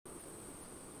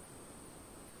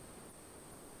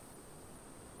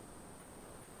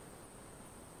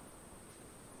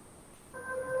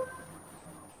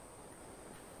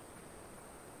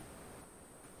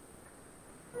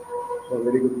A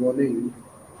very good morning.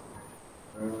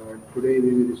 Today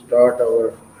we will start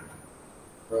our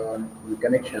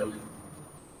connection.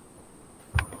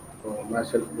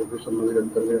 Myself, Professor Naviran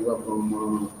Tarveza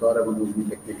from Tarabanudi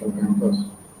Technical Campus.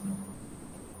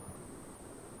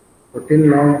 So till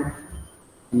now,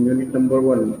 in unit number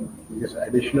 1, yes,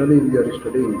 additionally we are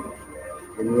studying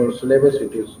in your syllabus.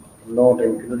 It is not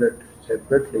included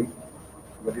separately,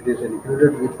 but it is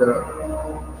included with the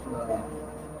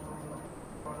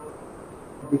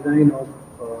design of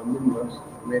members,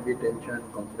 maybe tension,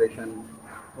 compression,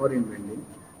 or in bending.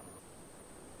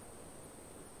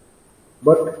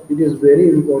 But it is very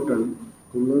important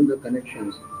to learn the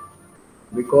connections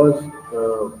because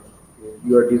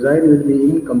your design will be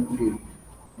incomplete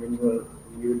when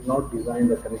you will not design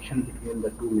the connection between the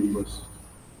two members.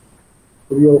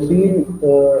 So we are seeing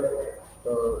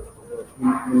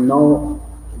in now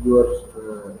your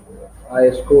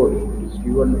IS code is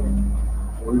given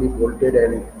only bolted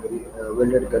and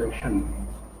welded connection.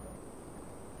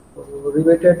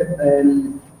 Riveted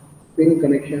and pin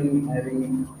connection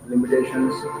having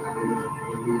limitations in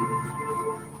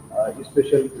the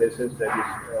special places that is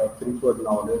preferred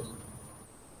nowadays.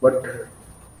 But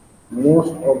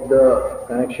most of the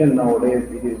connection nowadays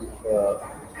it is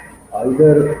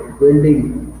either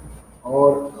welding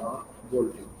or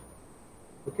bolting.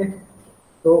 Okay,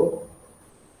 so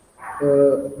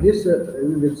this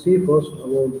we will see first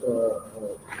about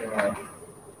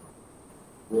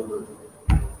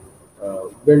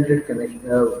welded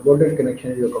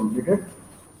connection is completed,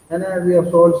 and we have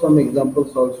solved some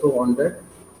examples also on that.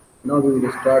 Now we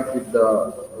will start with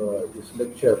the this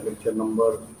lecture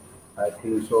number. I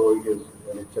think so. It is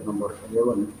lecture number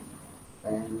 11,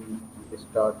 and we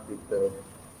start with the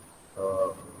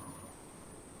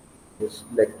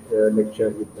lecture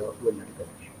with the welded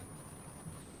connection.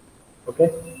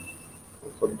 Okay,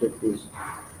 subject is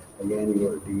again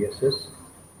your DSS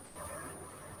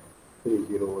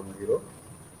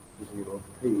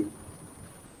 301003,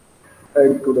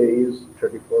 and today is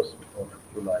 31st of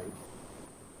July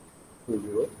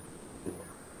 2020.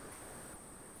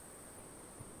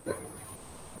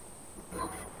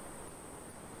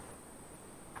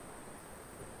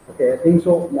 Okay, I think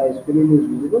so. My screen is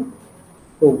visible.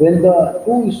 So when the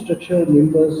two structural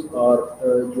members are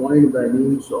joined by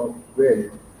means of weld,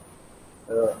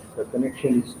 the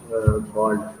connection is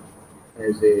called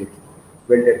as a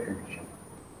welded connection.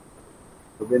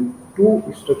 So when two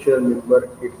structural members,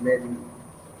 it may be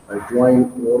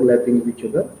joined overlapping each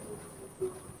other.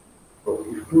 So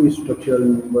if two structural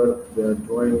members they are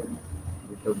joined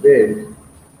with a weld,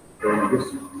 then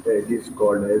this is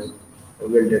called as a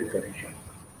welded connection.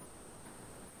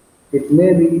 It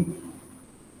may be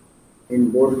in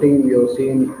bolting you have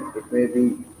seen, it may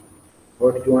be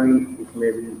butt joint, it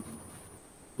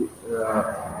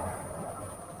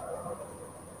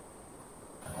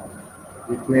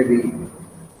may be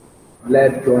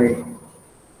lap joint.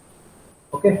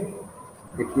 Okay,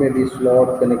 it may be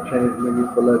slot connection, it may be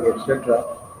plug, etc.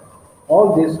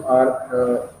 All these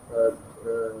are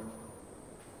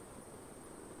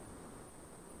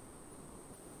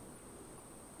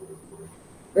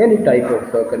any type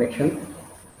of connection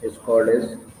is called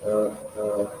as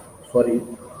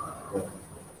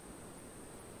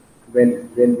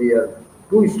when we are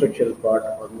two structural part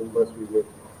or members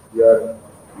we are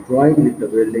joined with the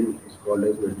welding is called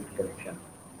as welded connection.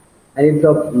 And if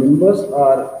the members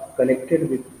are connected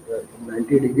with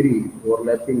 90-degree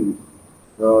overlapping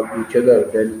each other,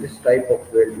 then this type of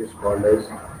weld is called as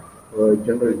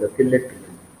generally the fillet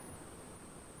weld.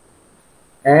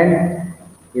 And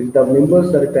if the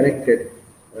members are connected,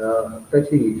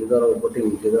 touching each other or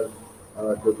butting each other,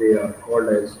 so they are called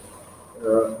as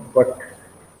butt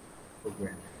weld.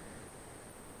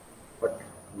 Butt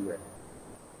weld.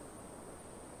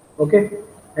 Okay,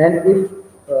 and if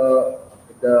the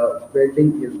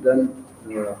welding is done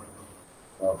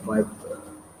by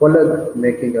plug,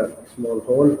 making a small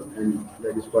hole, and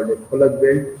that is called a plug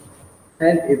weld.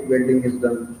 And if welding is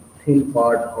done, thin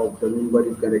part of the member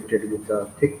is connected with the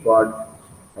thick part,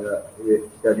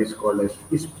 that is called as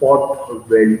spot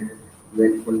weld,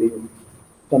 when only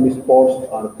some spots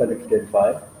are connected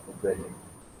by welding.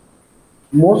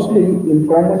 Mostly,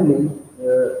 commonly,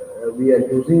 we are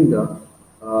using the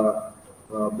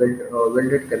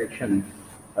welded connection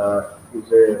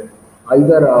is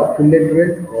either a fillet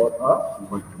weld or a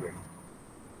butt weld.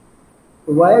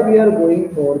 So why we are going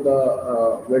for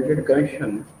the welded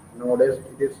connection nowadays?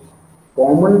 It is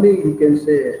commonly, you can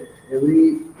say,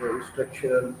 every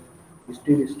structure,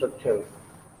 steel structure,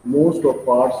 most of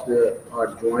parts are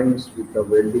joints with the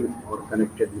welding or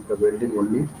connected with the welding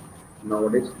only.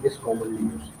 Nowadays, it is commonly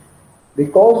used.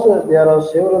 Because there are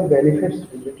several benefits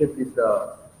related with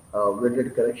the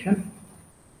welded connection.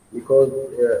 Because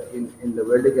in the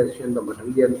welding connection, the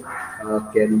material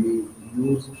can be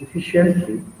used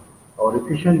efficiently, or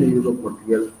efficiently use of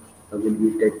material will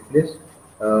be take place.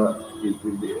 It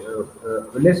will be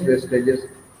less wastages.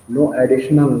 No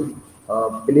additional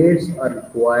plates are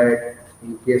required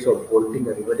in case of bolting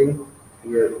or riveting.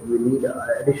 Here we need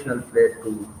additional plate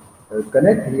to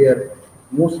connect. Here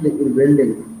mostly in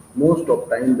welding, most of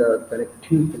time the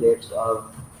connecting plates are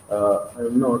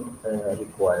not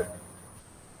required.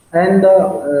 And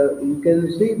you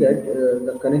can see that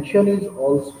the connection is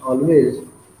also always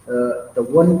the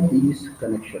one piece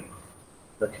connection.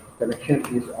 The connection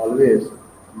is always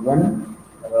one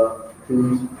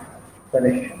piece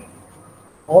connection.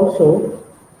 Also,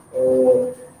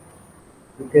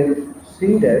 you can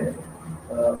see that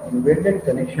in welded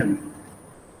connection,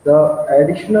 the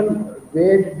additional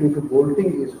weight due to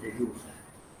bolting is reduced.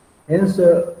 Hence,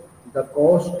 the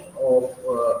cost of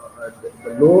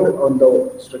the load on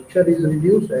the structure is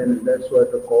reduced, and that's why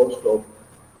the cost of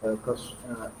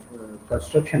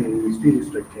construction in steel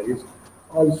structure is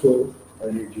also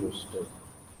reduced.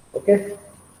 Okay,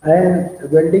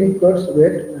 and welding cuts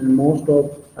weight, and most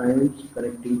of times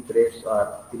connecting threads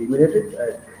are eliminated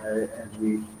as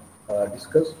we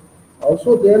discussed.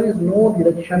 Also, there is no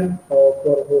direction for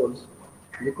holes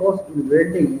because in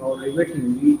welding or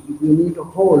riveting we need a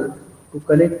hole to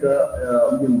connect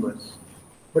the members.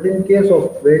 But in case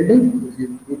of welding,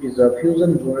 it is a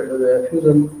fusion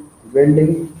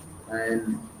welding,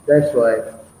 and that's why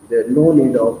there is no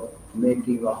need of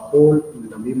making a hole in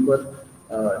the member.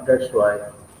 That's why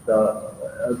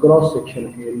the cross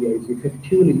section area is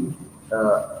effectively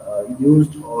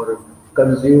used or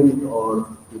consumed, or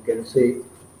you can say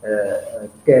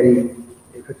carry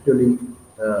effectively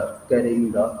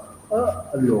carrying the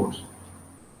loads.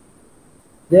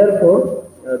 Therefore,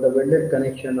 the welded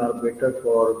connection are better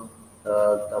for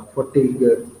the fatigue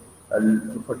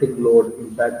load,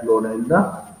 impact load, and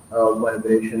the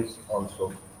vibrations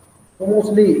also. So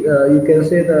mostly, you can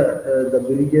say the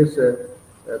villages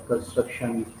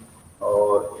construction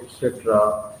or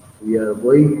etc. We are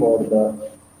going for the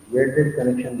welded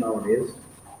connection nowadays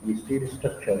in steel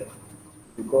structure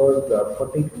because the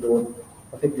fatigue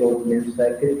load means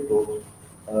cyclic load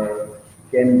uh,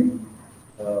 can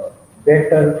uh,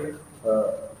 better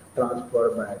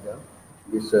transfer by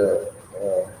this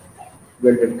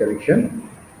welded connection.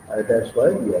 That's why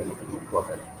we are looking for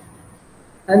that.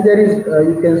 And there is,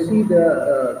 you can see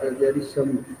there is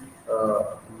some,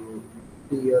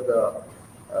 here the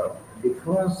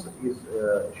difference is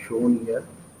shown here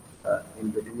in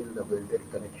between the welded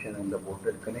connection and the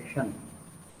bolted connection.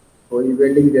 So in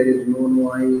welding there is no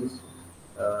noise,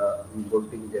 in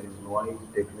bolting there is noise,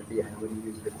 definitely hammering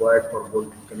is required for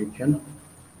bolting connection.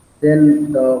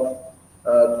 Then the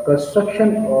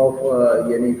construction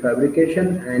of any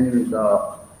fabrication and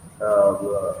the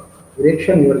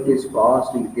erection work is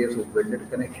fast in case of welded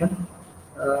connection.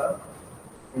 Uh,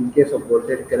 in case of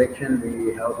bolted connection,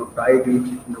 we have to tight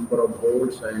each number of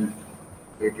bolts, and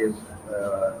it is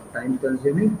time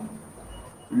consuming.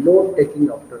 Load taking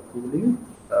after cooling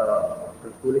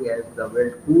as the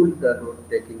weld cool, the load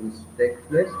taking is takes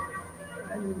place,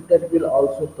 and that will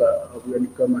also will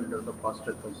come under the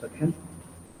faster construction.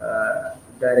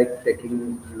 Direct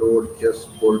taking load just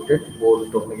bolted,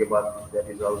 bolt talking about that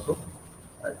is also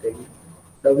taking.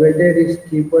 The welded is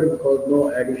cheaper because no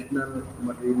additional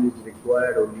material is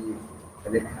required, only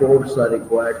electrodes are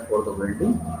required for the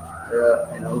welding,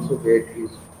 and also weight is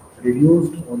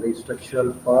reduced on the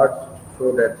structural part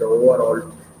so that the overall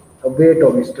weight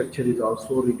of the structure is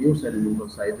also reduced and member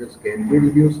sizes can be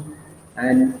reduced,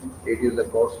 and it is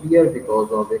costlier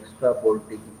because of extra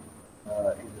bolting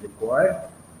is required.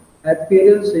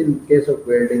 Appearance in case of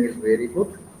welding is very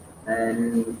good,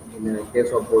 and in a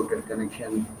case of bolted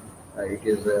connection, it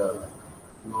is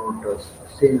not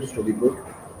seems to be good.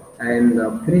 And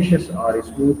finishes are a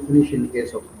smooth finish in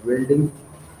case of welding,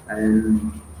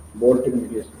 and bolting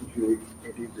it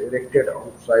is erected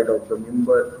outside of the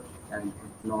member, and it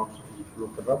not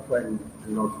look rough and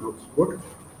not looks good,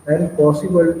 and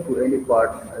possible to any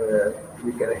part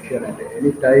reconnection at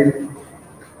any time,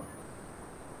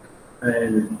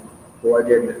 and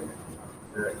provided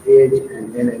age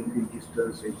and NNP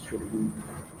distance, it should be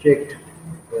checked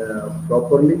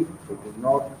properly. If it is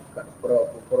not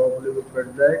properly looked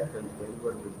at that, then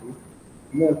failure will be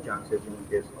more chances in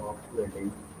case of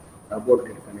welding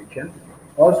bolted connection.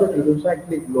 Also, due to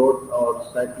cyclic load or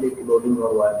cyclic loading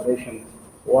or vibration,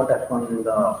 what happens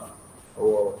the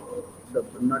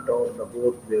nut or the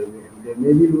bolt, they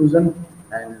may be loosened,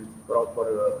 and proper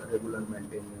regular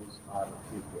maintenance are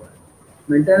required.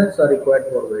 Maintenance are required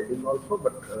for welding also,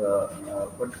 but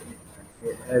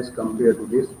as compared to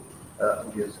this,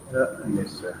 is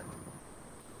less.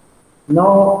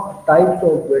 Now, types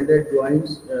of welded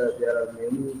joints. There are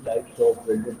many types of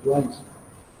welded joints.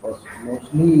 But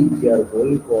mostly, they are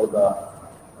going for the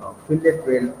fillet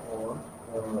weld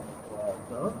or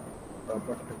the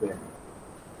butt weld.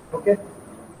 Okay.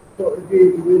 So we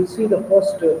will see the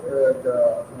first the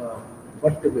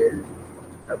butt weld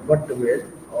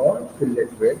or fillet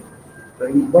weld. So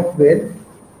in butt weld,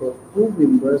 so two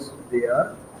members they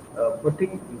are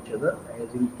putting each other,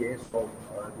 as in case of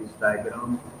this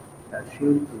diagram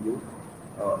shown to you.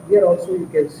 Here also you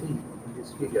can see in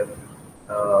this figure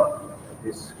uh,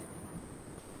 this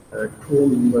two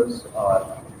members are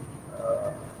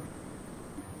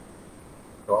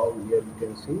drawn here. You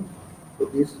can see. So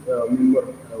this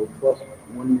member, first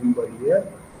one member here,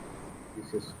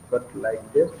 this is cut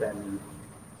like this, and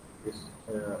this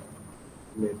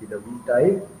maybe the V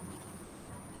type.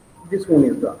 This one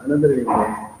is the another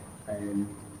member, and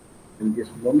these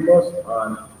members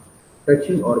are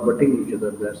touching or butting each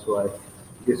other. That's why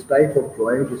this type of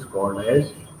joint is called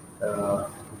as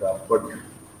the butt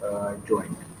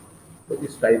joint. So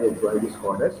this type of joint is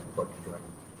called as butt joint.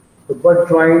 The butt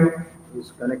joint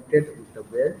is connected with the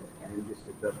weld, and this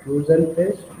is the fusion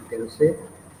phase. You can say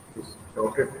this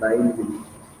dotted line will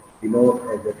denote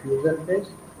as the fusion phase,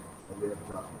 where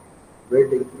the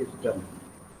welding is done.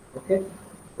 Okay,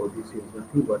 so this is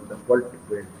nothing but the butt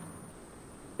weld.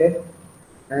 Okay,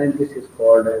 and this is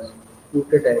called as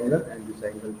fluted angle, and this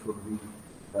angle should be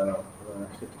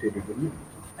 60 degree.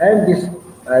 And this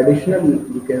additional,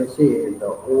 you can say the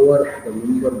over the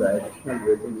member, the additional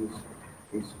welding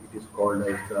is it is called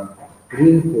as the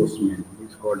reinforcement. It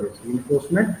is called as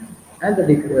reinforcement, and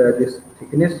this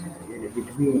thickness in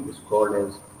between is called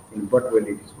as in butt weld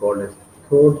it is called as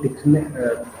throat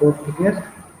thickness,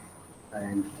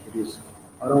 and it is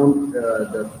around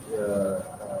the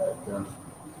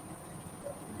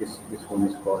this one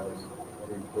is called as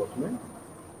reinforcement,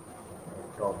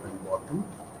 top and bottom,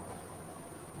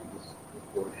 this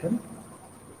portion.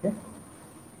 Okay,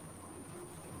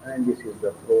 and this is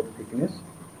the throat thickness.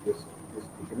 This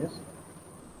thickness,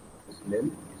 this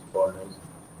length is called as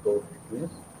throat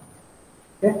thickness.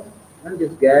 Okay, and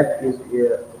this gap is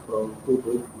here from 2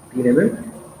 to 15 mm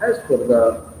as per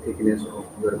the thickness of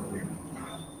your plate.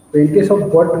 So in case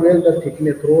of butt weld, the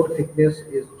thickness throat thickness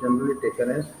is generally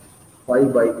taken as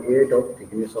 5 by 8 of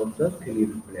thickness of the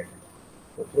thin plate.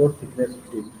 So throat thickness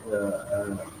is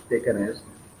taken as,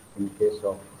 in case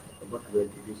of butt weld,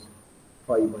 it is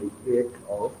 5 by 8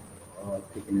 of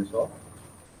thickness of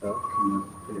thinner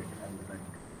plate.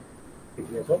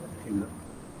 Thickness of thinner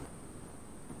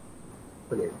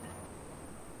plate.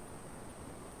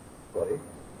 Sorry.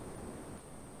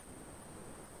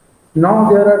 Now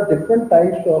there are different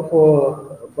types of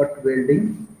butt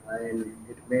welding, and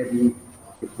it may be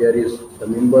if there is the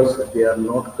members they are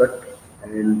not cut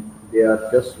and they are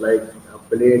just like a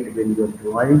plate when you are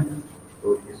joined.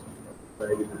 So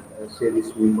I will say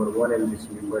this member 1 and this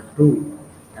member 2,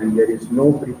 and there is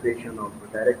no preparation of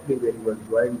directly when you are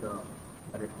joined the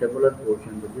rectangular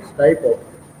portion. So this type of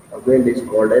weld is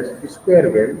called as square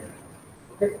weld.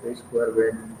 Okay, the square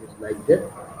weld is like that.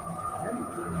 And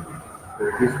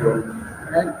so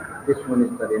this one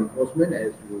is the reinforcement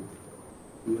as you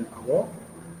seen above.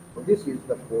 So this is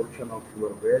the portion of your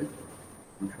weld.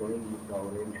 I'm showing you the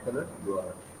orange color. You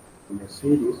are in a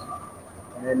series,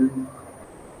 and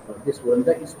this one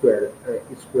the square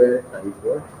type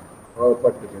of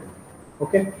butt weld.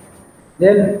 Okay.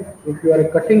 Then if you are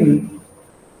cutting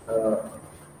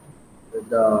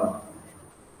the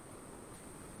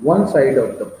one side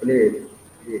of the plate,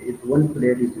 if one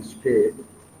plate is straight,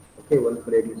 okay, one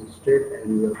plate is straight,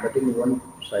 and you are cutting one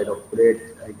side of plate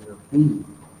like a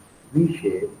V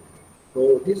shape.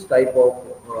 So this type of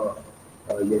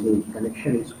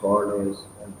connection is called as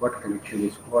butt connection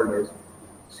is called as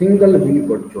single V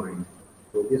butt joint.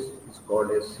 So this is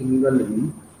called as single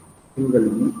V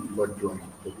butt joint.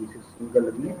 So this is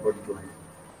single V butt joint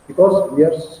because we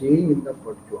are seeing in the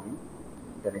butt joint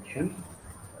connection.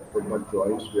 So butt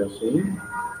joints we are seeing.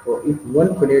 So if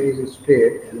one plate is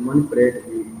straight and one plate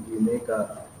we make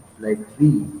a like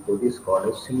V, so this is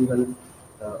called as single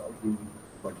V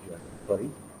butt joint. Sorry,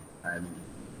 and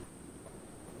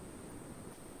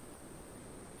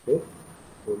okay.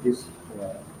 So this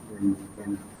when you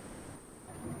can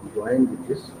join with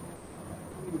this,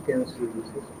 you can see this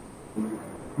is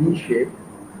V shape.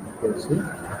 You can see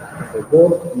so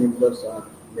both members are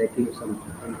making some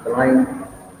inclined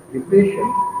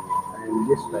depression, and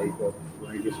this type of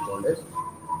joint is called as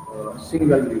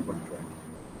single ribbon joint.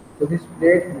 So this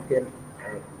plate you can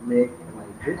make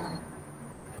like this.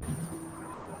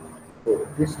 So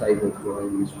this type of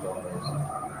drawing is called as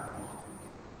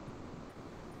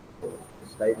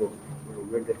this type of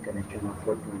welded connection of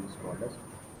what joint is called as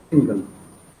single.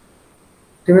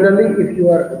 Similarly, if you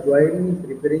are joining,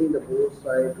 preparing the both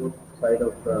side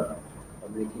of the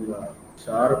making a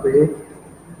sharp edge,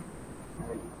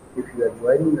 and if you are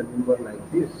joining the number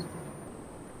like this,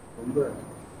 number,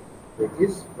 so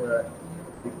this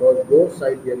because both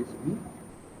side there is V,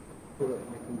 so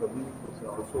making the V is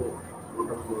also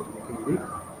making V.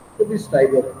 So this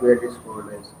type of weld is called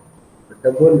as a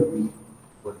double V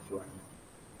weld joint.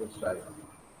 This type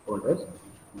called as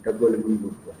double V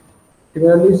weld joint.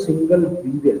 Similarly, single V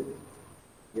weld.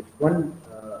 If one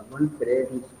thread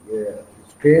is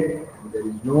straight, there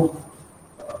is no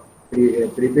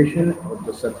preparation of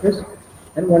the surface,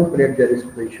 and one thread there is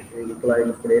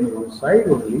inclined plane one side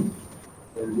only,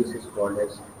 then this is called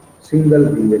as single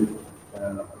wheel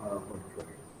joint.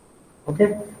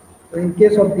 Okay. So in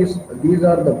case of this, these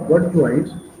are the butt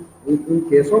joints in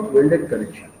case of welded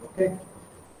connection. Okay.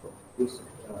 So this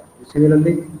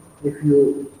similarly, if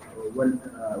you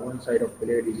one side of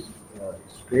plate is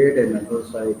straight and another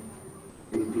side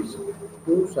it is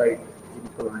two side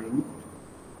inclined,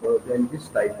 then this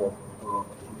type of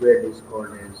weld is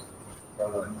called as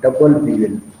double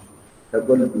bevel.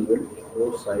 Double bevel,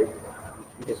 both side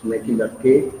it is making a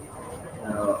K.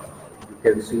 You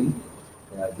can see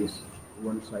this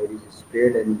one side is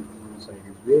straight and one side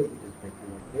is way. It is making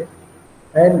a K,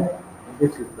 and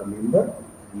this is the member.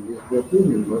 And these the two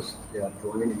members they are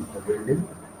joined in the welding,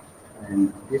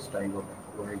 and this type of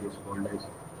joint is called as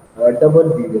double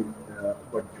bevel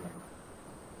butt joint.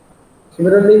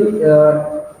 Similarly,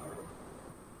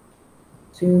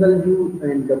 single U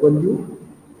and double U,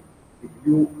 if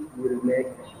U will make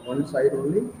one side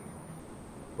only,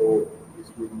 so this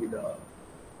will be the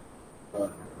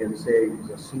you can say it is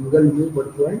a single U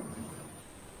butt joint.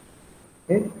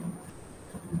 Okay, you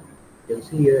can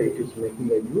see here it is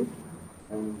making a U,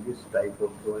 and this type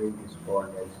of joint is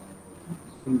called as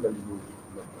single U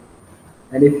butt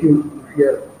joint. And if you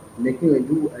are making a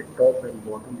U at top and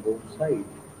bottom both sides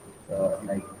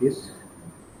like this,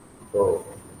 so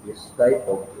this type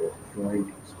of joint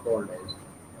is called as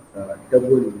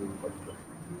double U butt joint.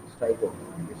 This type of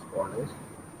joint is called as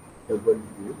double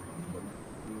U butt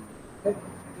joint. Okay.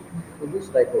 So this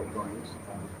type of joints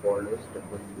are called as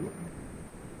double U.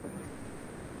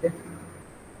 Okay.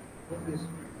 So this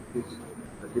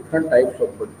the different types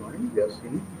of butt joint we are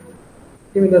seeing.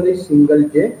 Similarly, single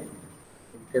J, you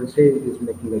can say it is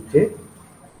making a J,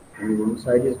 and one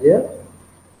side is there,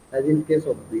 as in case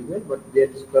of bevel, but there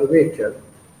is curvature,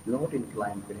 not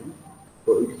inclined plane.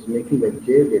 So it is making a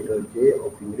J, letter J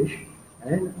of English,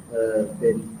 and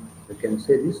then you can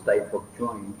say this type of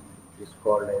joint is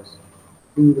called as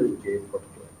single J butt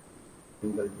joint.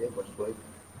 Single J butt joint.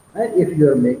 And if you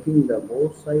are making the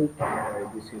both side,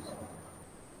 this is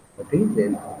cutting,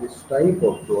 then this type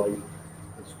of joint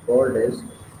is called as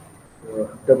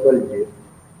double J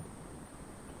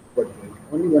butt joint.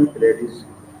 Only one thread is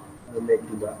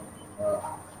making the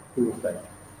two sides.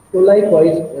 So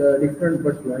likewise, different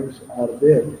butt joints are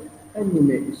there, and you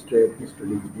may study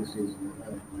this is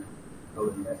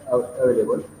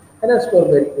available. And as per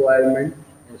the requirement,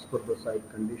 as per the site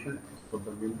condition, as per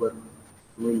the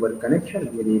member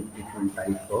connection, we need different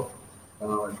types of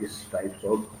these types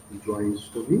of joints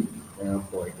to be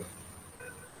provided.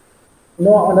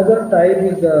 Now another type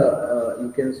is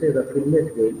you can say the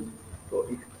fillet weld. So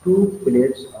if two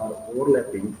plates are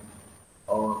overlapping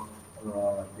or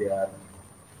they are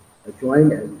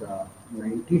joined at the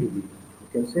 90 degree, you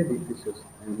can say that this is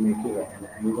making an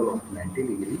angle of 90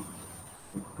 degree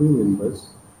with two members.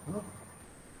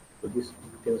 So this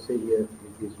you can say here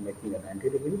it is making a 90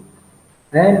 degree,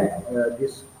 and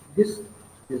this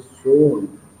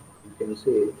zone you can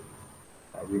say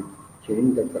I will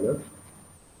change the color.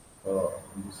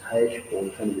 This hash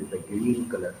portion with the green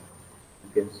color,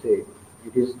 you can say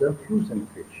it is the fusion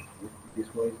pitch. This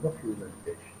one is the fusion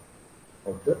pitch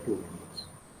of the two members.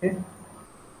 Okay,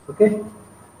 okay,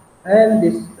 and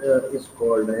this is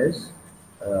called as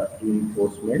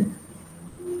reinforcement.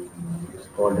 It's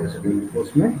called as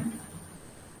reinforcement.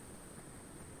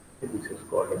 This is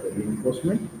called as a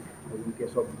reinforcement. In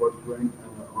case of butt joint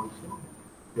also,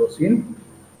 you have seen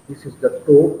this is the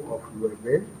toe of your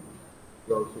weld.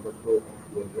 Also the toe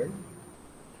of your weld.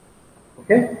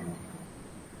 Okay,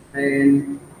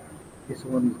 and this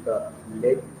one is the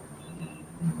leg.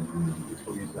 This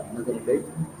one is the another leg.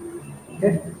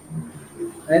 Okay,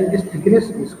 and this thickness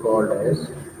is called as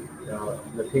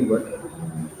nothing but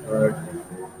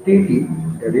TT,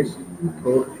 that is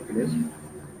throat thickness,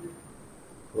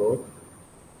 throat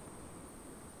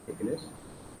thickness,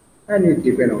 and it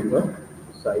depends on the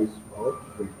size of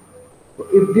building. So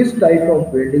if this type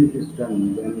of welding is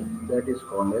done, then that is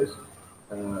called as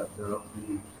the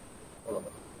uh,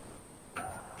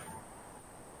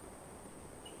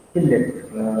 fillet,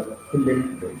 fillet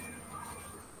weld.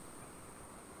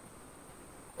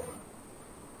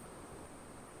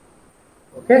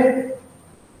 Okay,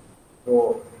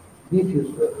 so this is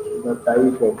the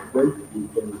type of weld we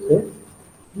can say.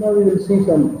 Now we will see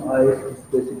some IS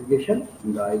specification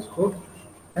in the IS code,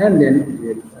 and then we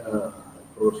will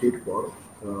proceed for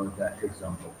the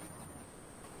example.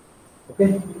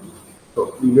 Okay.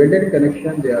 So in welded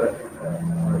connection, they are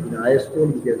in IS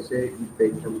code. We can say in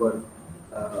page number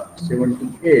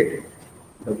 78,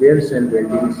 the welds and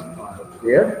weldings are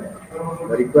there.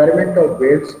 The requirement of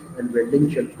welds and welding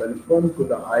shall conform to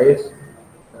the IS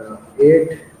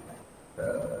 8,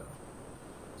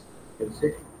 can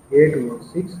say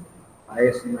 816,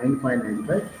 IS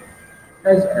 9595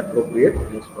 as appropriate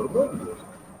as per the use.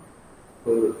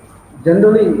 So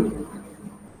generally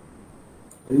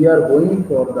we are going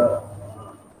for the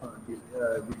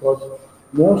because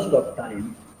most of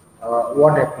time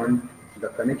what happened, the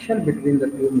connection between the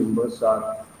two members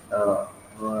are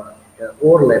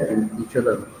overlapping each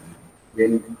other.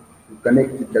 When you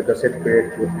connect with the gusset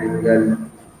plate to angle,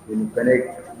 when you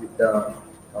connect with the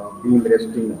beam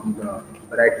resting on the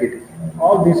bracket,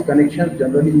 all these connections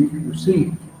generally if you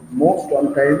see most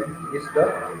on time is the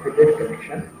fitted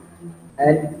connection.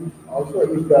 And also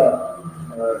if the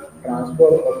transfer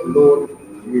of load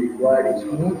is required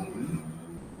smoothly,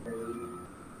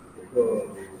 so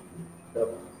the,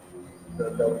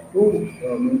 the two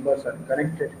members are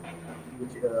connected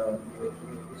which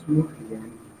smoothly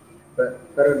and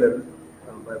parallel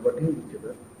by butting each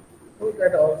other. So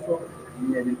that also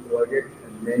may be provided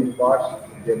in many parts.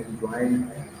 There is joint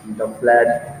in the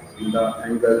flat, in the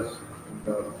angles, in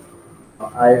the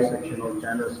eye section or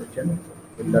channel section.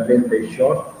 When the length is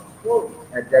short, so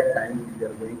at that time we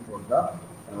are going for the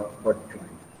butt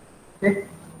joint. Okay.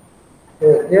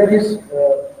 There is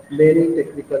many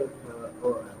technical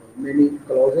or many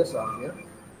clauses are there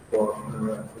for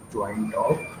joint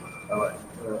of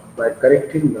by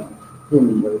correcting the two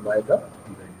number by the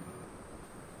event.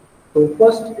 So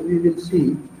first we will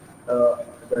see the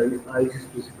IC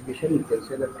specification. You can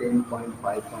say the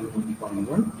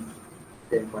 10.5.1.1,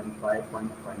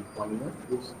 10.5.5.1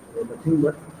 is nothing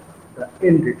but the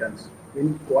end returns. When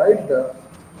you provide the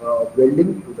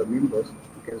welding to the members,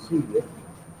 you can see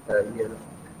here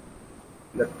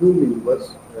the two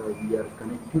members we are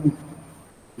connecting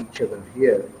each other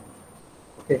here.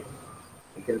 Okay,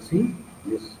 you can see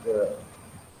this.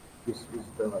 This is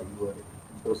the your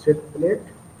gusset plate.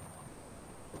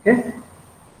 Okay,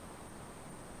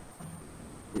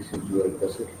 this is your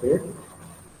gusset plate,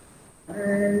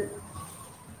 and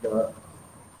the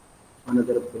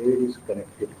another blade is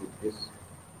connected with this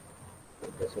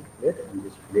gusset plate, and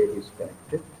this blade is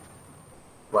connected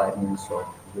by means of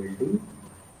welding.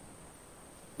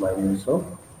 By means of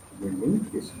welding,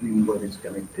 this member is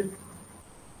connected.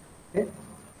 Okay,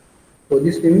 so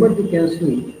this member you can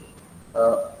see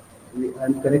I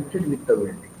am connected with the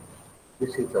welding.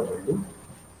 This is the welding.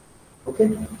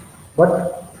 Okay,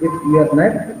 but if we are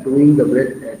not doing the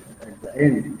weld at the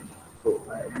end, so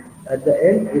at the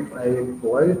end, if I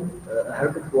provide, I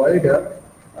have to provide a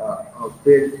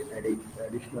weld,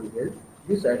 additional weld.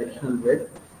 This additional weld,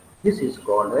 this is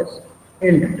called as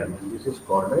end return. This is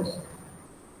called as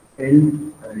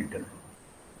end return.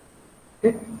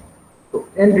 Okay, so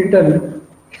end return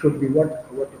should be what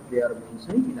they are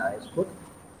mentioning in IS code.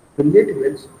 Fillet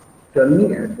welds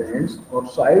turning at the ends or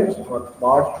sides or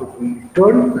parts should be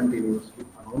turned continuously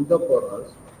around the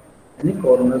corners. Any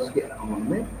corners के around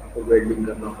में तो welding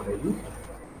करना पड़ेगी.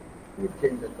 You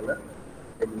change the color,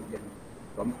 then you can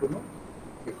come to know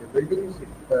if the welding is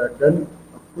done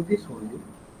up to this only,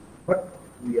 but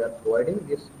we are providing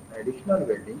this additional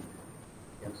welding.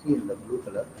 You can see in the blue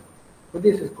color. So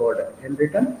this is called end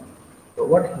return. So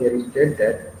what here is said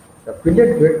that the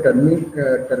fillet weld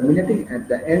terminating at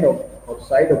the end of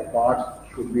side of parts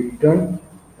should be turned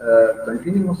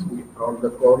continuously around the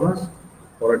corners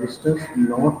for a distance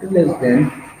not less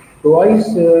than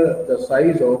twice the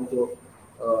size of the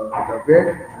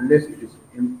weld unless it is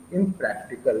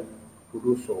impractical to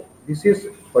do so. This is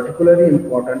particularly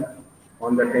important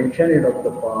on the tension end of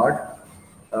the part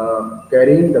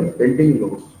carrying the bending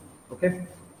loads. Okay,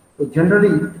 so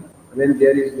generally when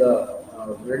there is the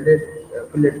welded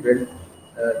fillet weld,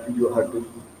 you have to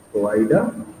provide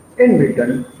a end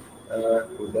return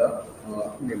to the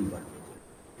member.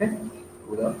 Okay,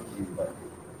 to the member.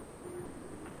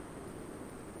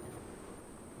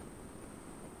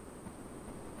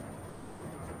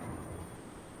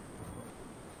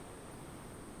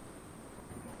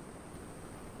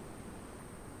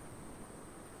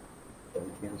 So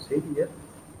you can see here.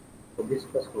 So this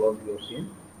first clause you have seen.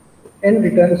 End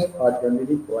returns are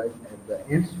generally provided at the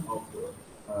ends of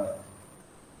uh,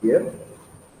 here.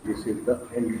 This is the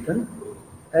end return,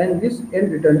 and this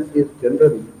end return is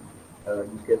generally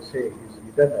you can say is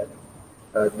written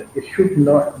as it should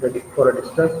not for a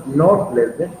distance not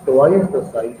less than twice the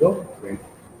size of weld.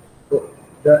 So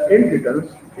the end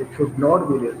returns it should not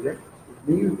be less than. It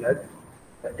means that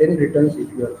the end returns if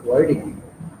you are providing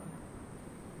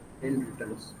end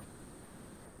returns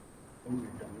end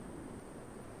return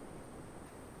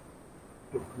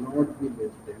should not be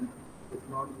less than should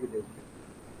not be less than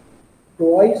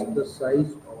twice the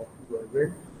size of your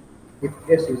weld if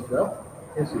S is the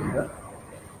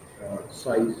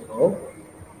size of.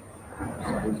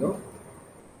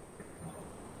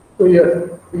 So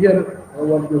here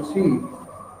what you see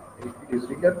it is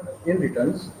written in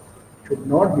returns should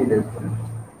not be less than.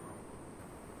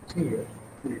 See here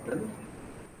return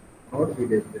not be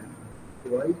less than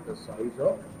twice the size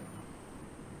of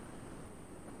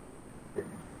weld,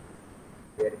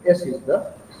 where S is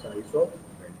the size of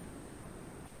weld.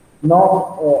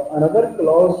 Now another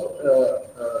clause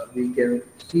we can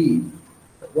see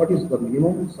what is the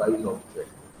minimum size of weld.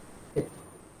 Okay.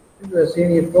 We have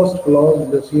seen in first clause,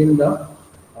 we have seen the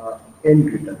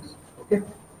end returns. Okay,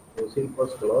 we have seen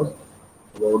first clause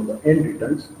about the end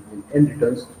returns. And end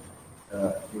returns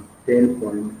is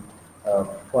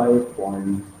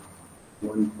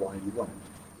 10.5.1.1.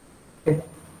 Okay,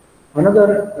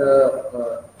 another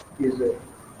is the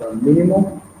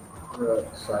minimum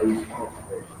size of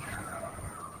weld.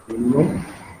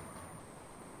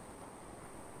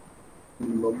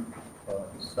 Minimum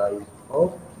size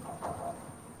of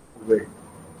weld.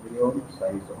 Minimum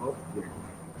size of weld.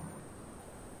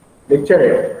 Lecture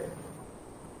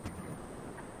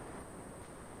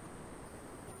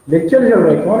चल रहा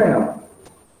है कौन है आप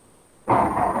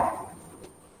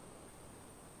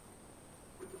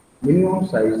minimum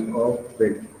size of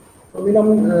weld. So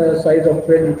minimum size of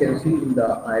weld you can see in the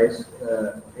IS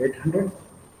 800.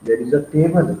 There is a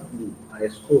table in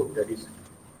IS code, that is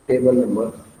table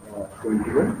number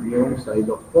 21, minimum size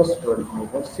of first run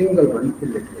of a single run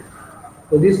fillet weld.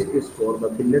 So this is for the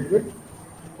fillet weld.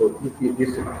 So if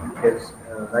this gets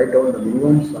write down the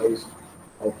minimum size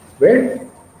of weld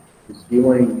is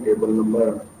given in table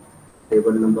number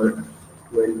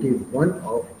 21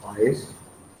 of IS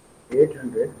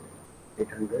 800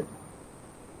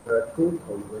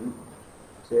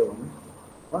 2007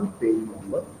 on page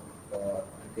number I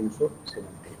think so 17.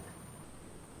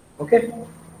 Okay,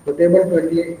 so table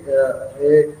 28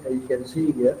 you can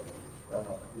see here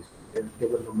this is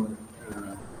table number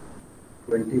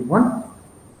 21.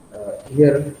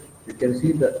 Here you can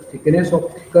see the thickness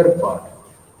of thicker part.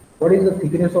 What is the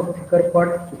thickness of thicker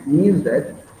part? It means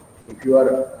that if you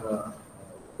are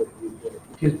it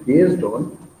is based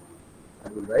on, I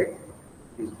will write,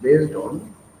 it is based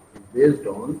on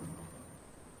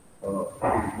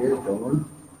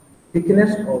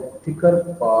thickness of thicker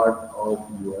part of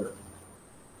your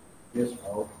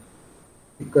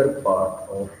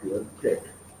plate.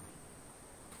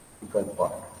 Thicker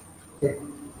part. Okay.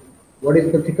 What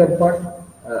is the thicker part?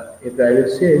 If I will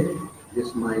say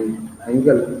this my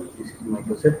angle, this is my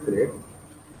gusset plate,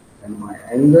 and my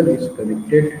angle is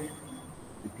connected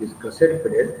with this gusset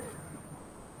plate.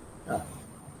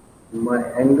 My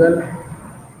angle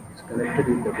is connected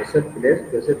with the gusset plate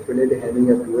having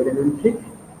a 12 mm thick,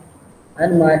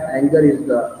 and my angle is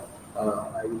the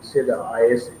I will say the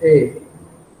ISA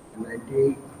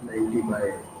 90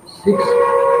 by 6.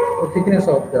 The thickness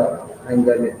of the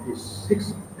angle is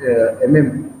 6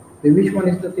 mm. Then which one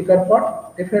is the thicker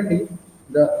part? Definitely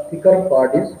the thicker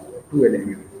part is 12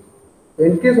 mm. So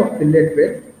in case of fillet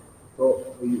weld, so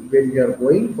when you are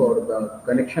going for the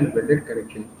connection, welded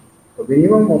connection, the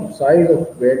minimum of size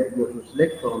of weld you have to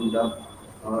select from the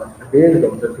based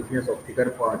on the thickness of thicker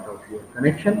part of your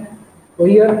connection. So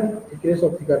here, thickness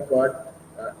of thicker part,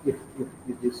 if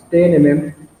it is 10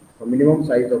 mm, the minimum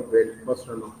size of weld, first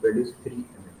run of weld is 3 mm.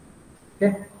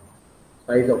 Okay,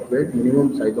 size of weld,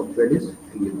 minimum size of weld is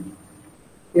 3 mm.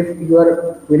 If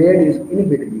your period is in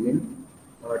between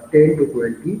 10 to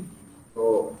 20,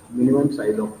 so minimum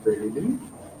size of weld is in.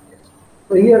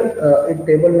 So here in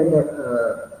table number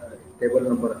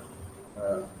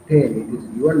 10, it is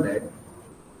given that,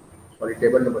 sorry,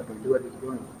 table number 21 is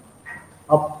given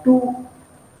up to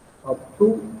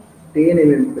 10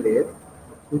 mm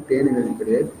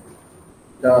plate,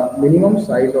 the minimum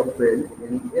size of weld,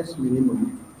 any S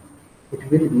minimum, it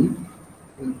will be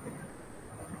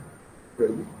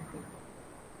 12.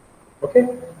 Okay,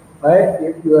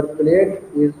 if your plate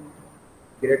is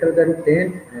greater than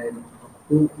 10 and up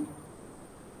to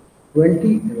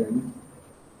 20 mm,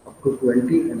 up to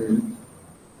 20 mm,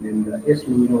 then the S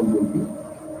minimum will be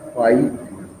 5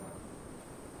 mm.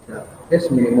 The S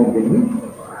minimum will be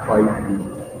 5 mm.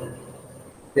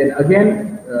 Then again,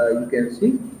 you can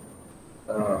see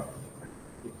uh,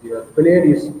 if your plate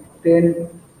is 10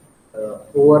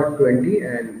 over 20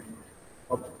 and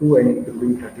up to and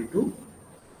including 32.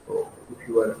 So if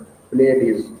your plate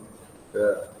is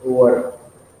over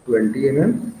 20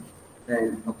 mm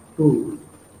and up to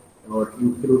or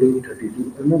including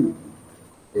 32 mm,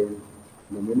 then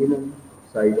the minimum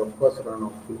size of first run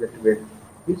of fillet weld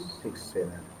is 6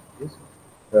 mm. Is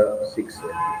 6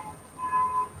 mm.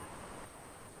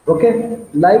 Okay.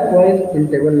 Likewise, in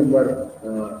table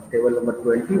number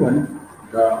 21,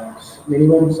 the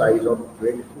minimum size of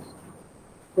weld is.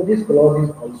 So this clause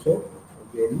is also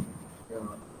again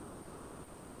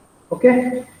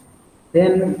okay.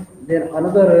 Then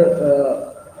another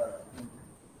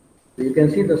you can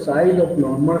see the size of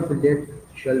normal fillet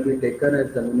shall be taken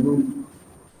as the minimum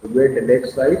weld leg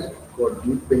size for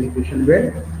deep penetration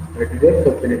weld. The depth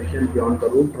of penetration beyond the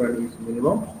root run is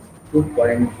minimum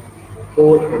 2.4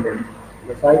 mm.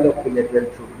 The size of fillet weld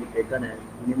should be taken as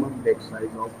minimum leg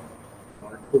size of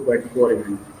 2.4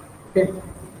 mm. Okay,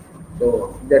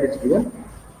 so that is given,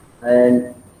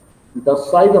 and the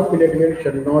size of fillet weld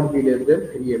should not be less than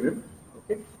 3 mm.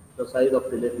 Okay, the size of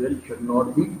fillet weld should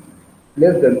not be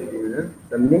less than 3 mm.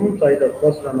 The minimum size of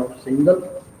first run of single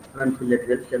run fillet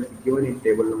weld shall be given in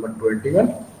table number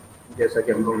 21. जैसा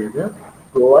कि हम लोग लेते हैं,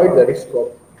 to avoid the risk of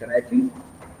cracking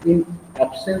in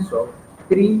absence of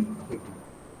preheating.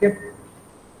 Okay.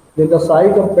 Then the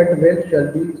size of pet weld shall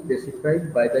be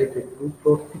specified by the effective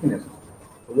throat thickness.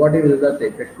 What is the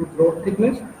effective throat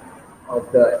thickness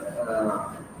of the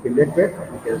fillet weld?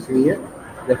 You can see here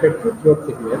the effective throat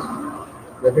thickness.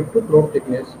 The effective throat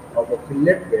thickness of a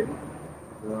fillet weld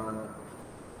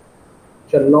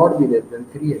shall not be less than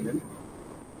 3 mm.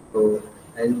 So,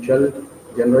 and shall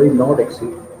generally not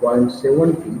exceed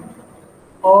 0.7 t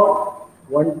or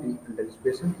 1 t under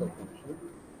special circumstances,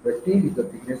 where t is the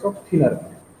thickness of thinner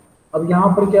weld. अब यहाँ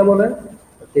पर क्या बोला है?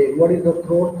 Okay, what is the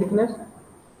throat thickness?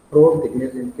 Throat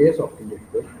thickness in case of fillet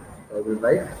weld, I will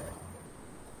write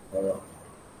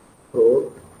throat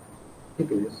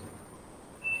thickness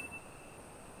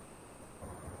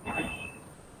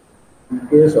in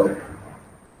case of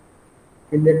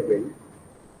fillet weld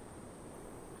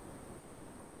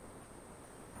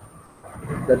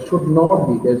that should not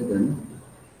be less than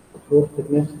the throat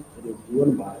thickness that is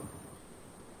given by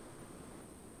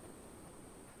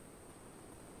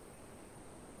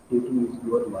dt is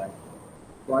given by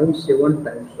 0.7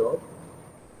 times of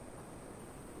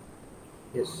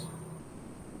s.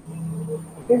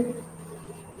 Okay,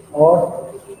 or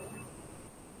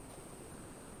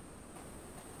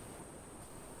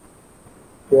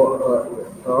for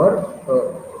or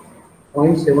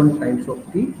 0.7 times of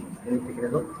t in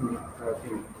thickness of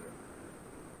thin,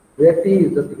 where t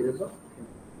is the thickness of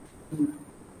thin.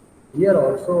 Here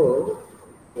also,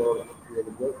 for we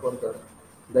will go further.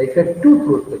 The effective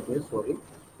throat thickness,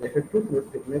 the effective throat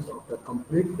thickness of the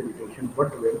complete penetration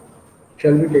butt weld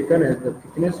shall be taken as the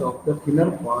thickness of the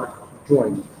thinner part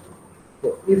joint.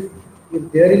 So if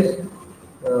there is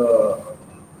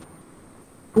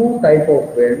two type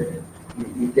of weld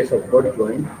in case of butt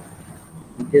joint,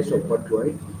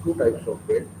 two types of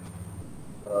weld,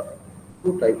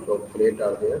 two types of plate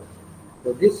are there.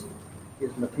 So this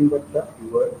is nothing but the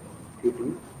your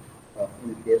T2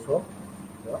 in case of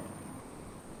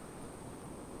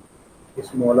the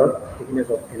smaller thickness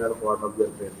of thinner part of the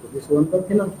plate. So this one the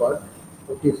thinner part.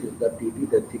 So this is the TT.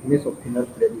 The thickness of thinner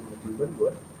plate is nothing but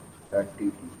your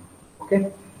TT.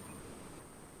 Okay.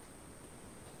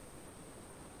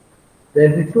 The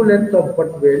effective length of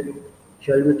butt weld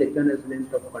shall be taken as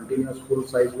length of continuous full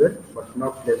size weld, but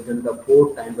not less than the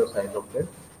 4 times the size of weld.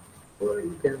 So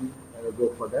you can go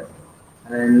for that.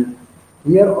 And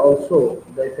here also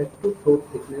the effective throat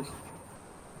thickness,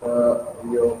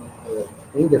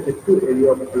 the effective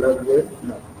area of plug weld.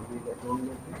 No,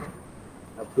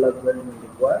 a plug weld is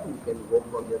required. You can go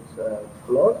for this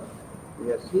clause.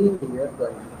 We are seeing here the.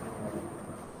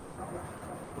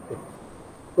 Okay.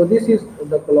 So this is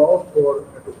the clause for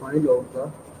to find out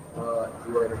the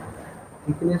your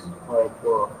thickness of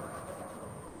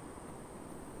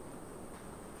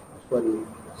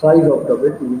size of the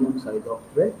weld, minimum size of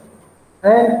weld,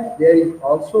 and there is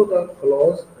also the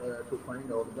clause to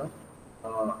find out the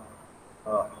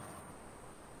uh,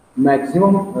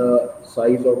 maximum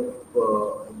size of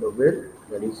the weld,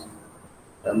 that is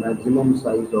maximum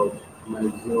size of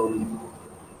maximum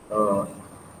uh,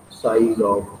 size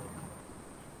of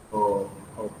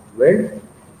weld,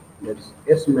 that's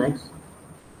S max.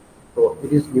 So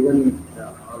it is given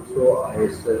also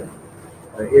as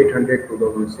 800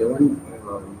 2007.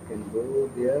 You can go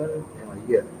there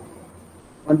here.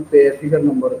 On figure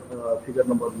number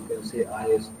we can say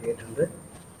IS 800.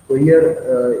 So here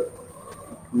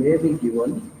it may be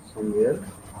given somewhere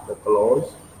the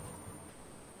clause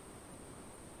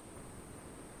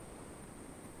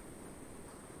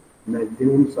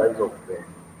maximum size of bed.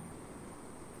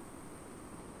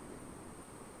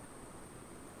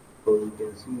 So you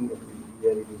can see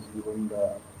here it is given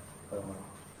the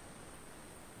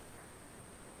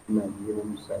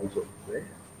maximum size of bed.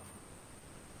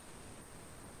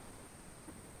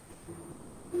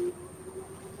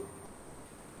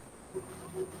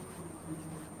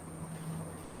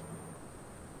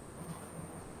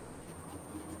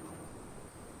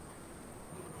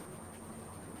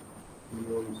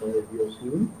 Minimum size you have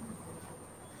seen,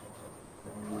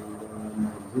 and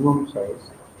maximum size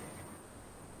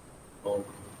of,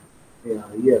 yeah,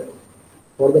 here.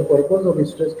 For the purpose of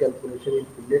stress calculation in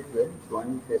fillet weld,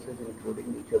 joint faces including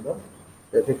each other,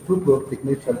 the effective floor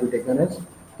thickness shall be taken as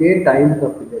k times the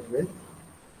fillet weld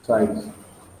size.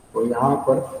 तो यहाँ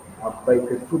पर आपका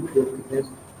effective floor thickness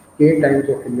k times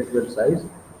of fillet weld size,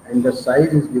 and the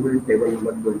size is given in table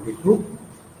number 22.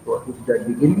 So if the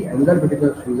degree angle between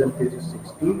the fusion face is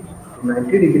 60 to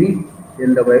 90 degree,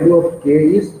 then the value of k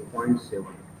is 0.7.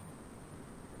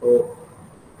 So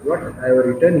what I have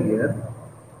written here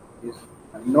is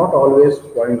not always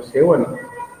 0.7.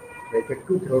 The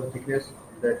effective throat thickness,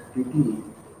 that Tt,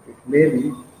 it may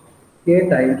be k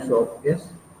times of S,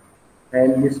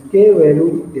 and this k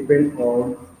value depends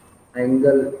on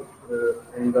angle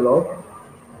angle of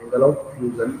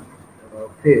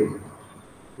phase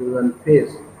fusion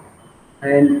phase,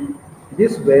 and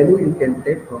this value you can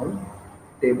take from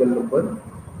table number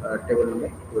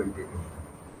 22.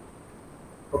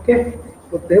 Okay,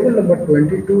 so table number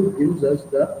 22 gives us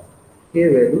the K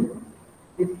value.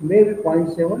 It may be zero point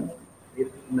 0.7 if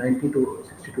 90 to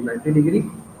 60 to 90 degree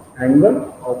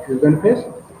angle of fusion phase.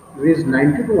 If it is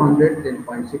 90 to 100, then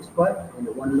 0.65, and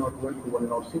 101 to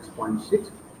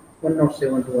 106.6,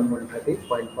 107 to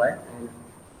 130.5, and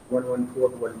 114 to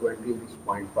 120 is zero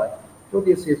point 0.5. So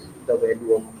this is the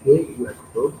value of K you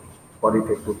have to for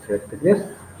effective thread thickness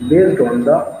based on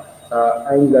the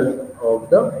angle of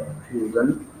the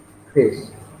fusion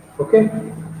phase. Okay.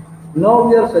 Now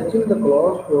we are searching the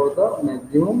clause for the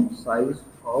maximum size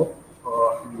of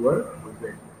your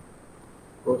weld.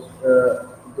 So,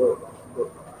 the,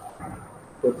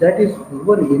 so that is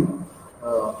given in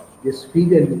this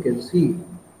figure. You can see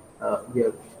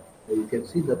here. You can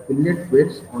see the fillet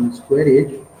weights on square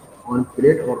edge, on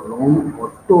plate or round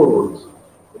or toe rolls.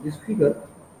 So this figure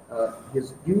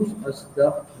this gives us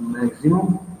the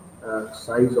maximum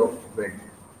size of weld.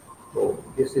 So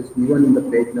this is given in the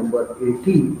page number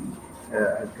 18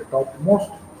 at the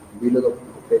topmost, below the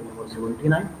page number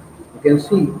 79. You can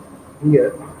see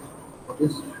here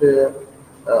this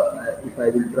if I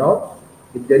will draw,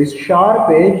 if there is sharp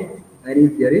edge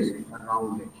and if there is a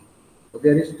round edge. So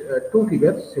there is two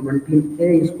figures,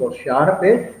 17A is for sharp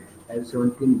edge and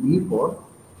 17B for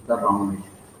the round edge.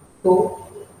 So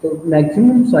the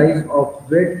maximum size of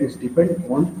weld is depend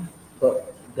on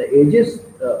the edges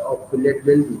of fillet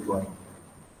weld we join.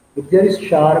 If there is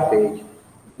sharp edge,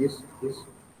 this is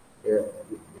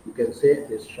you can say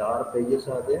these sharp edges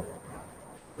are there.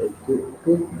 The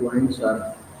two joints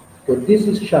are. So this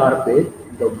is sharp edge.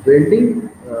 The welding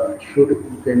should,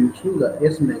 you can choose the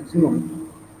S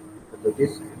maximum. So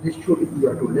this should you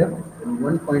have to left, and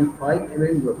 1.5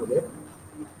 mm you have to left,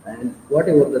 and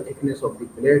whatever the thickness of the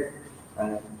plate,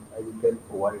 and you can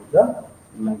provide the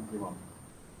maximum.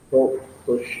 So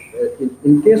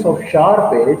in case of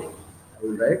sharp edge, I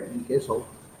will write in case of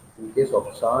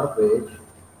sharp edge,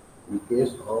 in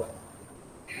case of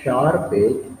sharp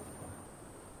edge,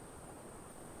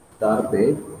 sharp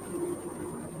edge,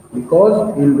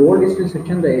 because in rolled steel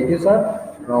section the edges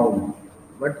are round,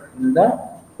 but in the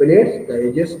plates the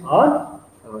edges are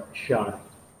sharp.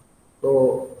 So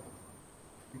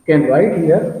you can write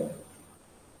here,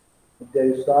 if there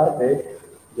is sharp edge,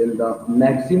 then the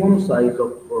maximum size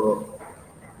of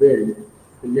weld,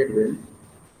 fillet weld,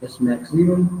 this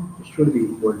maximum should be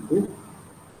equal to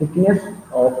thickness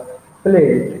of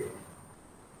plate,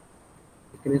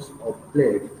 thickness of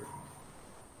plate,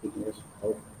 thickness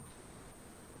of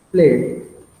plate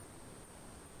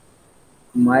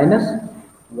minus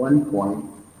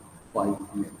 1.5 5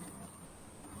 mm.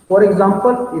 For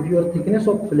example, if your thickness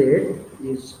of plate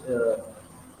is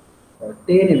 10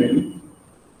 mm,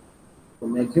 so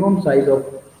maximum size of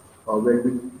will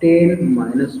be 10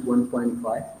 minus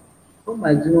 1.5. So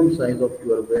maximum size of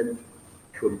your weld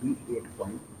should be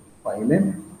 8.5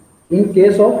 mm in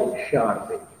case of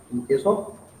sharp edge. In case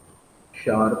of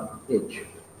sharp edge.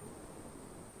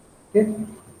 Okay.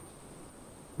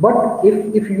 But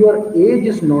if your edge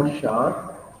is not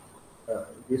sharp,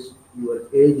 this your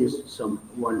edge is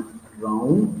one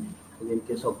round. In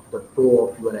case of the toe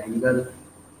of your angle,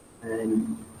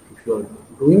 and if you are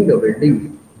doing the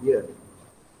welding here,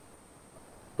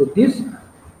 so this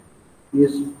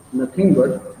is nothing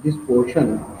but this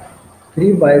portion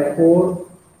 3 by 4,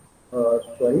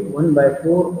 sorry, 1 by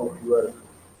 4 of your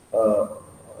uh,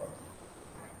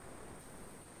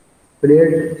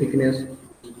 plate thickness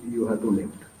you have to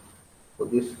lift. So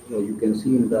this you can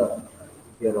see in the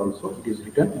here also it is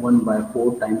written 1 by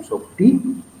 4 times of T,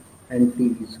 and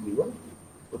T is given.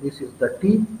 So this is the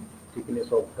T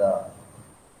thickness of the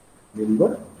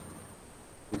member.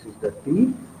 This is the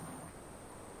T.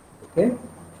 Okay.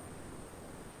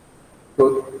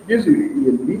 So this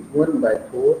will be 1 by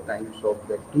 4 times of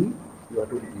the T you have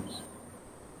to reduce.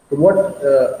 So what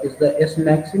is the S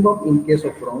maximum in case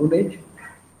of round edge?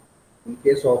 In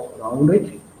case of round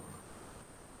edge, in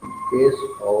case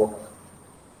of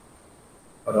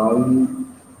round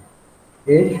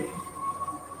edge,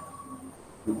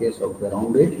 in case of the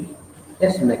round edge,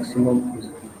 S maximum is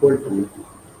equal to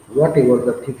whatever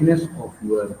the thickness of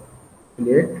your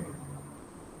plate,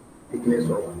 thickness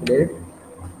of plate,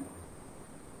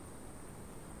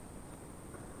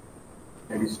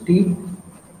 that is T,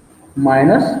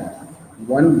 minus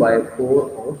 1 by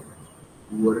 4 of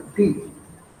your T.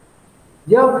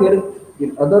 Yeah, here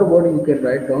in other word you can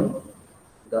write down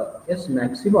the S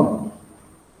maximum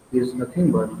is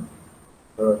nothing but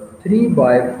 3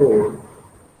 by 4.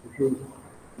 If you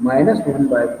minus 1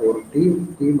 by 4, T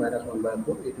minus 1 by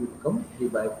 4, it will become 3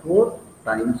 by 4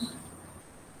 times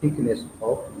thickness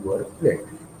of your plate.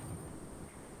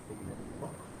 Thickness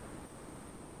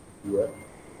of your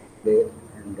plate,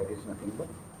 and that is nothing but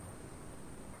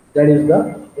that is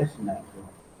the S maximum.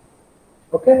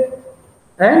 Okay,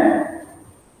 and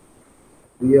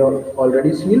we have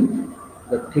already seen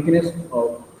the thickness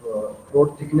of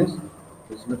throat thickness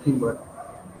is nothing but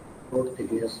throat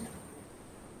thickness,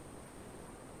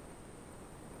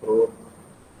 throat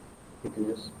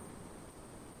thickness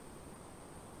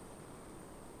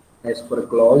as per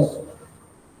clause,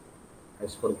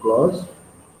 as per clause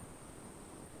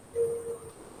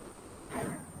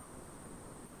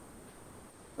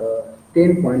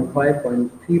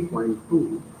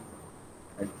 10.5.3.2,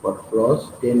 as per clause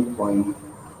 10.3.5.2,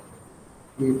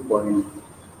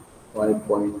 I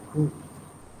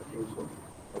think so,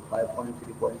 or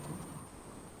 5.3.2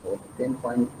 or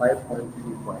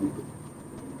 10.5.3.2,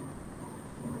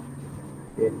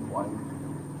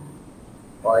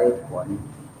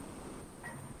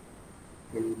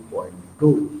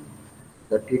 10.5.3.2.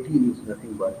 The TT is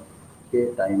nothing but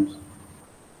K times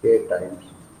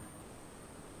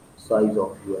size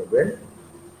of your weld.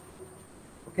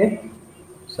 Okay,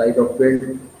 size of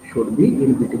weld should be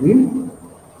in between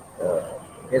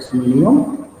S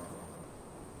minimum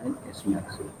and S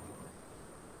maximum.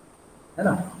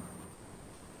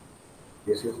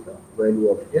 This is the value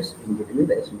of S in between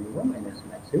the S minimum and S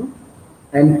maximum.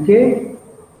 And K,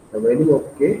 the value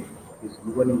of K is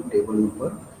given in table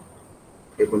number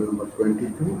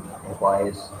 22 of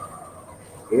IS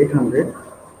 800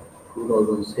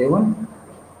 2007.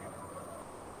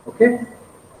 Okay,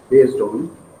 based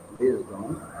on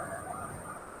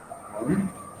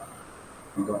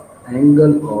the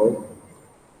angle of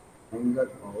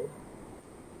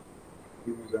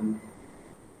fusion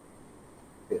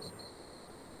basis.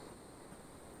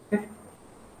 Okay,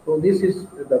 so this is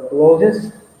the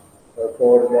clauses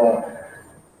for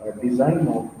the design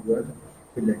of your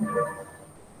cylinder.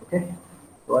 Okay,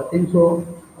 so I think so.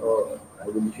 I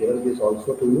will share this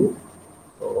also to you,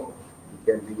 so you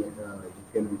can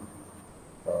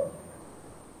uh,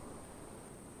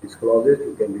 these clauses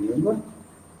you can remember,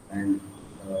 and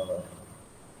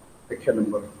section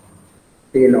number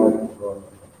 10 of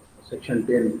section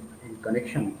 10 in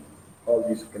connection. All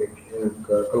these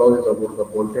clauses about the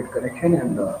bolted connection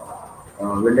and the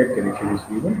welded connection is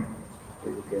given. So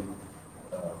you can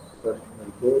search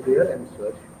and go there and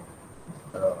search,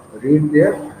 read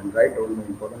there and write all the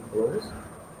important clauses.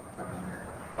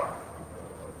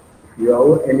 If you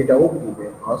have any doubt, you may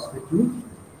ask with me.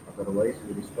 Otherwise,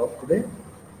 we will stop today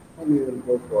and we will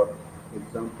go for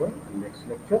example in next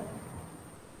lecture.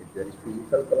 If there is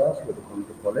physical class, you will come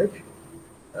to college.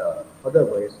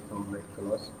 Otherwise known like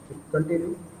class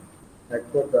continue. As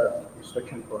per the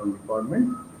instruction from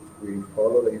department, we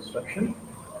follow the instruction,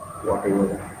 whatever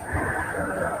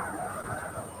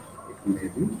it may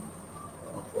be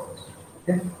for us.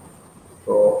 Okay.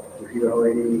 So if you have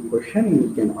any question,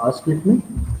 you can ask with me.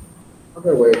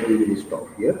 Otherwise, we will stop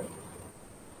here.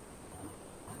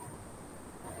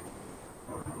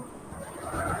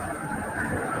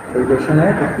 कोई question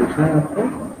है? कुछ पूछना है आपको?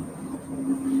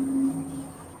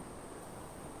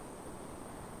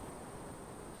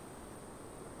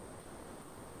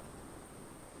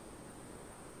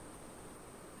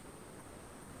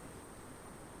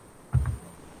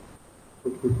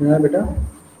 कुछ पूछना है बेटा?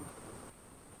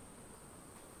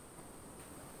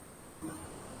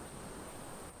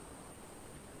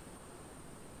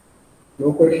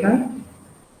 No question?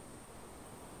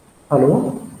 हेलो?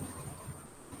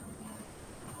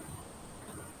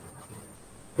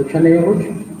 क्वेश्चन नहीं है कुछ?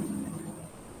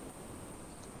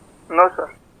 No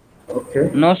sir. Okay.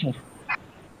 No sir.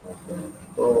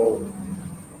 तो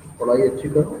पढ़ाई अच्छी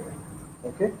करो.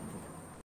 ओके.